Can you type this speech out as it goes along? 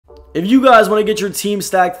If you guys want to get your team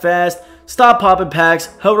stacked fast, stop popping packs,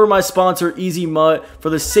 head over to my sponsor Ezmut for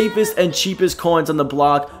the safest and cheapest coins on the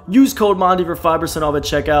block. Use code Monty for 5% off at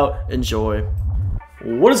checkout. Enjoy.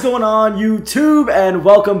 What is going on, YouTube, and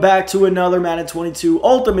welcome back to another Madden 22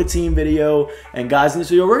 Ultimate Team video. And guys, in this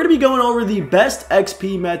video we're going to be going over the best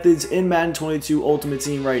XP methods in Madden 22 Ultimate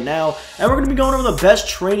Team right now, and we're going to be going over the best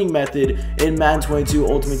training method in Madden 22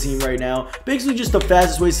 Ultimate Team right now. Basically just the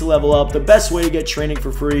fastest ways to level up, the best way to get training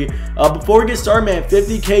for free. Before we get started, man,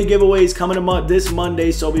 50k giveaways coming this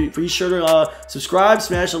Monday, so be sure to subscribe,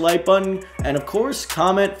 smash the like button, and of course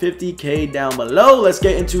comment 50k down below. Let's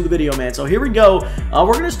get into the video, man. So here we go.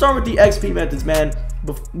 We're going to start with the XP methods, man.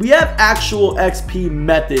 We have actual XP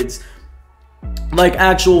methods, like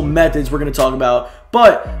actual methods we're going to talk about.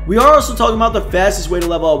 But we are also talking about the fastest way to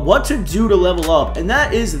level up, what to do to level up, and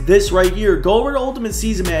that is this right here. Go over to Ultimate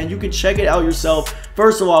Season, man. You can check it out yourself.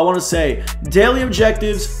 First of all, I want to say daily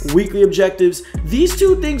objectives, weekly objectives. These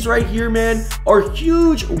two things right here, man, are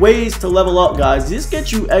huge ways to level up, guys. This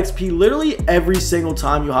gets you XP literally every single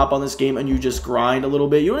time you hop on this game and you just grind a little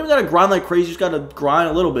bit. You don't even got to grind like crazy. You just got to grind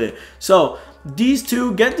a little bit. So these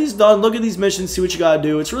two, get these done, look at these missions, see what you gotta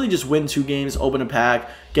do. It's really just win 2 games, open a pack,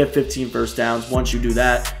 get 15 first downs once you do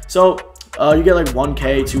that. So you get like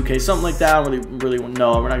 1k, 2k, something like that. I don't really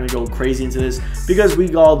know. We're not gonna go crazy into this because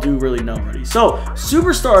we all do really know already. So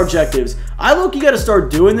superstar objectives, I look, you gotta start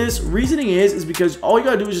doing this. Reasoning is because all you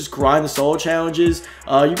gotta do is just grind the solo challenges.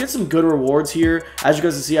 You get some good rewards here. As you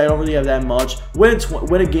guys can see, I don't really have that much. Win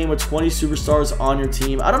a game with 20 superstars on your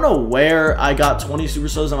team. I don't know where I got 20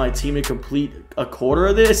 superstars on my team to complete a quarter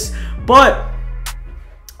of this, but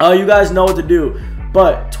you guys know what to do.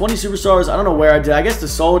 But 20 superstars, I don't know where I did. I guess the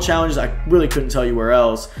solo challenges, I really couldn't tell you where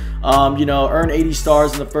else. You know, earn 80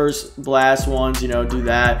 stars in the first blast ones, you know, do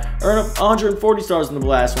that. Earn 140 stars in the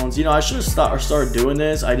blast ones. You know, I should have started doing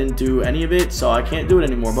this. I didn't do any of it, so I can't do it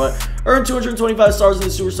anymore. But earn 225 stars in the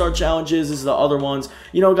superstar challenges. This is the other ones.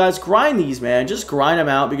 You know, guys, grind these, man. Just grind them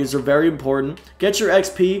out because they're very important. Get your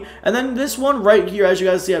XP. And then this one right here, as you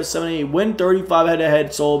guys see, I have 78. Win 35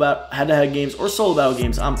 head-to-head games or solo battle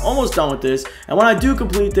games. I'm almost done with this. And when I do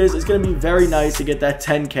complete this, it's going to be very nice to get that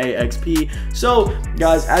 10k XP. So,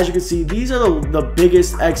 guys, as you can see, these are the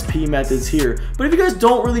biggest XP methods here. But if you guys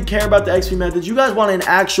don't really care about the XP methods, you guys want an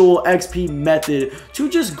actual XP method to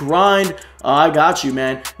just grind, I got you,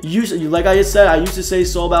 man. Like I just said, I used to say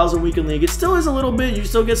solo battles and weekend league. It still is a little bit. You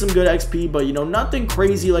still get some good XP, but you know, nothing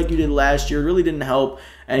crazy like you did last year. It really didn't help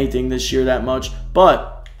anything this year that much.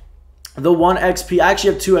 But the one XP, I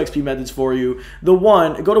actually have 2 XP methods for you. The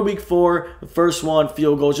one, go to week 4, the first one,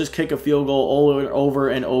 field goal. Just kick a field goal over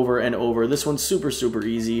and over and over. This one's super, super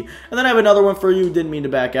easy. And then I have another one for you. Didn't mean to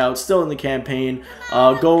back out. Still in the campaign.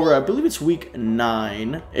 Go over, I believe it's week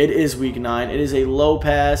 9. It is week 9. It is a low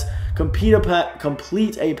pass. Complete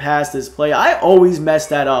a pass display. I always mess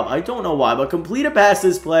that up. I don't know why, but complete a pass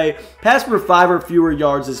display. Pass for 5 or fewer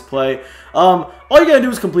yards display. All you gotta do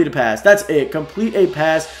is complete a pass. That's it. Complete a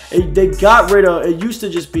pass. They got rid of it. Used to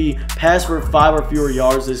just be pass for 5 or fewer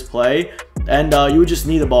yards display, and you would just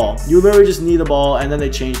need the ball. You literally just need the ball, and then they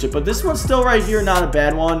changed it. But this one's still right here, not a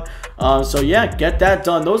bad one. So yeah, get that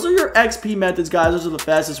done. Those are your XP methods, guys. Those are the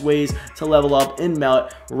fastest ways to level up in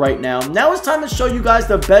MUT right now. Now it's time to show you guys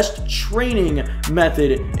the best training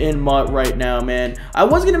method in MUT right now, man. I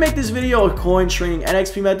was gonna make this video a coin training and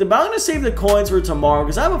XP method, but I'm gonna save the coins for tomorrow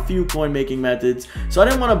because I have a few coin making methods, so I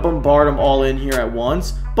didn't want to bombard them all in here at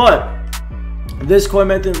once. But this coin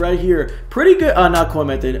method right here, pretty good. Not coin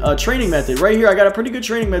method, training method right here. I got a pretty good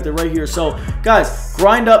training method right here. So guys,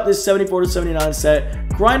 grind up this 74 to 79 set.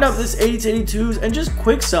 Grind up this 80 to 82s and just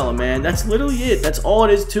quick sell them, man. That's literally it. That's all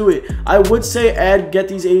it is to it. I would say get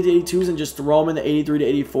these 80 to 82s and just throw them in the 83 to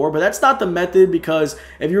 84, but that's not the method because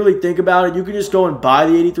if you really think about it, you can just go and buy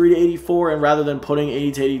the 83 to 84 and rather than putting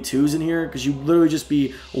 80 to 82s in here because you literally just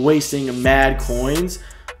be wasting mad coins.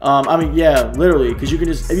 I mean, yeah, literally, because you can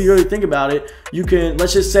just, if you really think about it, you can,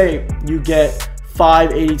 let's just say you get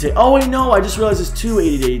 5 80 to, oh wait, no, I just realized it's 2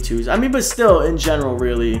 80 to 82s. I mean, but still, in general,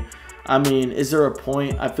 really, I mean, is there a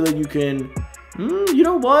point? I feel like you can, you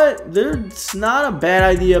know what? It's not a bad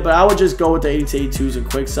idea, but I would just go with the 80 to 82s and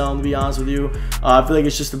quick sell them, to be honest with you. I feel like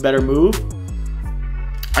it's just a better move.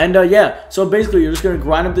 And yeah, so basically you're just going to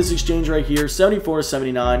grind up this exchange right here, 74 to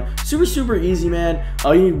 79. Super, super easy, man.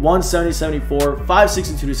 You need 170 to 74,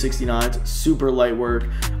 562 to 69. Super light work.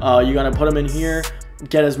 You're going to put them in here.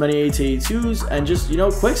 get as many 80-82s and just, you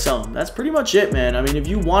know, quick sell them. That's pretty much it, man. I mean, if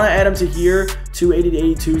you want to add them to here,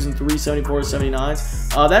 280-82s and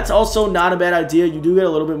 374-79s, that's also not a bad idea. You do get a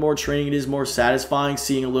little bit more training. It is more satisfying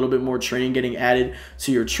seeing a little bit more training getting added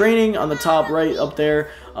to your training on the top right up there.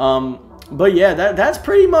 But yeah, that's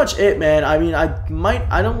pretty much it, man. I mean,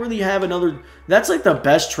 I don't really have another. That's like the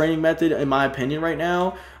best training method in my opinion right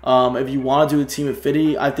now. If you want to do the team of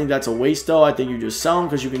 50, I think that's a waste though. I think you just sell them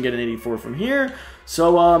because you can get an 84 from here.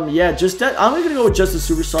 So yeah, just that. I'm gonna go with just the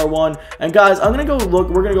superstar one. And guys, I'm gonna go look.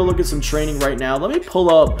 We're gonna go look at some training right now. Let me pull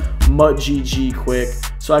up MUT quick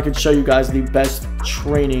so I can show you guys the best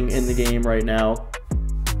training in the game right now.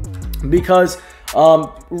 Because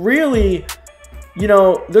really, you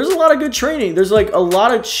know, there's a lot of good training. There's like a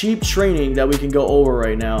lot of cheap training that we can go over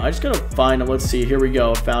right now. I just gotta find them. Let's see. Here we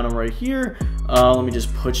go. Found them right here. Let me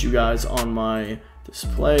just put you guys on my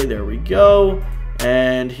display. There we go.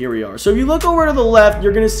 And here we are. So if you look over to the left,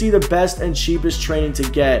 you're going to see the best and cheapest training to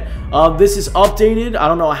get. This is updated. I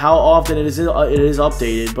don't know how often it is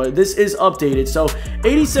updated, but this is updated. So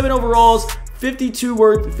 87 overalls,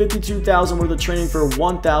 52,000 worth of training for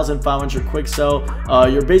 1,500 quick sell.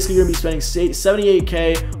 You're basically going to be spending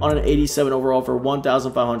 78k on an 87 overall for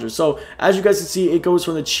 1,500. So as you guys can see, it goes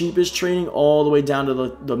from the cheapest training all the way down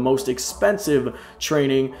to the most expensive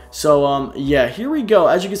training. So yeah, here we go.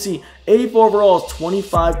 As you can see, 84 overalls,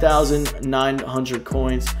 25,900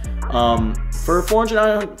 coins. For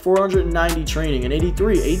 490 training, and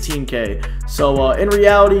 83, 18k. So in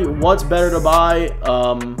reality, what's better to buy?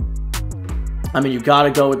 I mean, you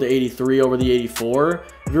gotta go with the 83 over the 84.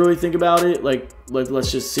 If you really think about it, like let's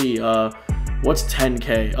just see. What's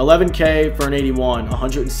 10k? 11k for an 81,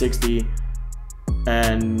 160,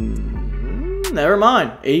 and never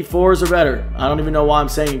mind. 84s are better. I don't even know why I'm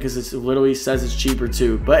saying it because it literally says it's cheaper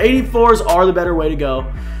too. But 84s are the better way to go.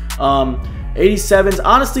 87s,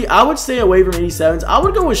 honestly, I would stay away from 87s. I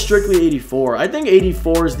would go with strictly 84. I think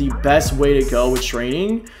 84 is the best way to go with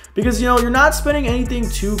training because, you know, you're not spending anything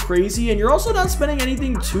too crazy and you're also not spending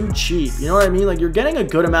anything too cheap. You know what I mean? Like, you're getting a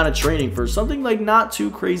good amount of training for something like not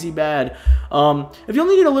too crazy bad. If you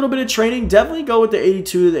only need a little bit of training, definitely go with the 82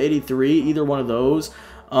 to the 83, either one of those.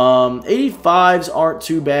 85s aren't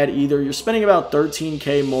too bad either. You're spending about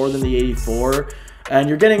 13k more than the 84. And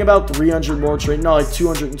you're getting about 300 more training, no, like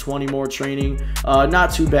 220 more training.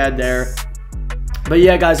 Not too bad there. But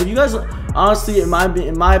yeah, guys, if you guys, honestly, in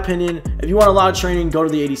my opinion, if you want a lot of training, go to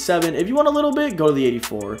the 87. If you want a little bit, go to the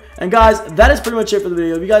 84. And guys, that is pretty much it for the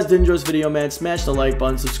video. If you guys did enjoy this video, man, smash the like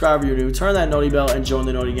button, subscribe if you're new, turn that noti bell, and join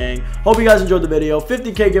the Noti Gang. Hope you guys enjoyed the video.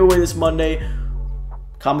 50k giveaway this Monday.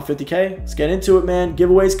 Comment 50k. Let's get into it, man.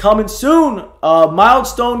 Giveaways coming soon.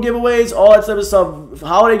 Milestone giveaways, all that type of stuff.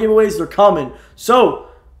 Holiday giveaways, they're coming. So,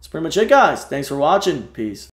 that's pretty much it, guys. Thanks for watching. Peace.